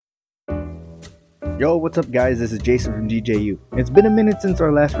Yo, what's up guys, this is Jason from DJU. It's been a minute since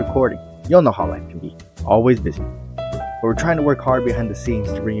our last recording. Y'all know how life can be, always busy. But we're trying to work hard behind the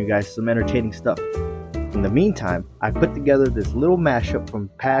scenes to bring you guys some entertaining stuff. In the meantime, I've put together this little mashup from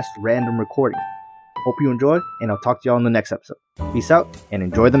past random recordings. Hope you enjoy, and I'll talk to y'all in the next episode. Peace out, and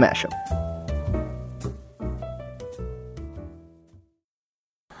enjoy the mashup.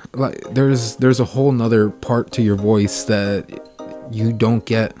 Like there's a whole nother part to your voice that you don't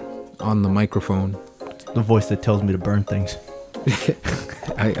get on the microphone. The voice that tells me to burn things.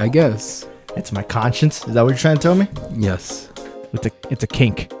 I guess. It's my conscience. Is that what you're trying to tell me? Yes. It's a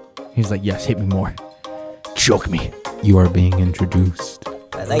kink. He's like, yes, hit me more. Choke me. You are being introduced.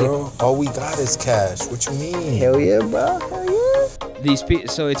 Bro, all we got is cash. What you mean? Hell yeah, bro. Hell yeah.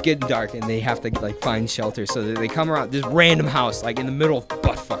 So it's getting dark and they have to like find shelter. So they come around this random house, like in the middle of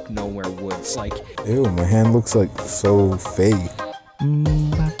buttfuck nowhere woods. Like, Ew, my hand looks like so fake.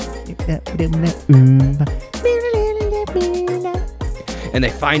 and they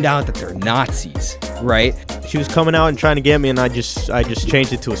find out that they're Nazis, right? She was coming out and trying to get me, and I just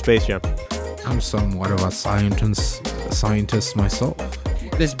changed it to a Space Jam. I'm somewhat of a scientist myself.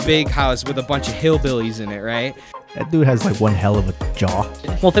 This big house with a bunch of hillbillies in it, right? That dude has like one hell of a jaw.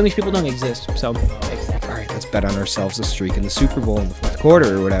 Well, famous people don't exist, so. All right, let's bet on ourselves a streak in the Super Bowl in the fourth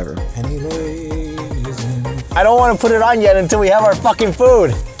quarter or whatever. I don't want to put it on yet until we have our fucking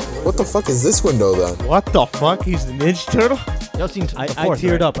food. What the fuck is this window then? What the fuck? He's the Ninja Turtle? Y'all seen the I fourth,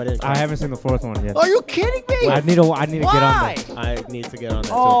 teared right? up. I haven't seen the fourth one yet. Are you kidding me? I need to get on Why? that. I need to get on that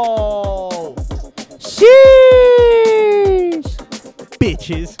too. Oh, Sheesh!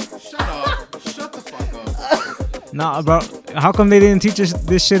 Bitches. Shut the fuck up. nah, bro. How come they didn't teach us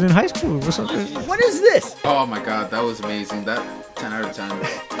this shit in high school? What's up? What is this? Oh my god, that was amazing. That 10 out of 10.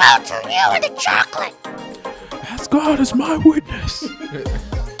 As God is my witness.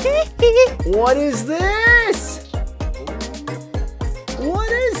 What is this?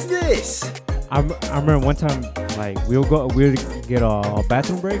 What is this? I remember one time, like we would get a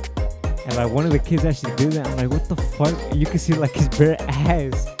bathroom break, and like one of the kids actually did that. I'm like, what the fuck? You can see like his bare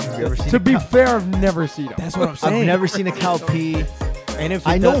ass. To be fair, I've never seen it. That's what I'm saying. I've never seen a cow pee. And if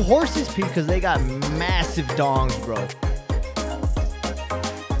I know horses pee because they got massive dongs, bro.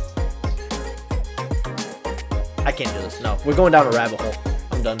 I can't do this. No, we're going down a rabbit hole.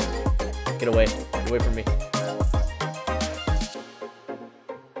 I'm done. Get away. Get away from me.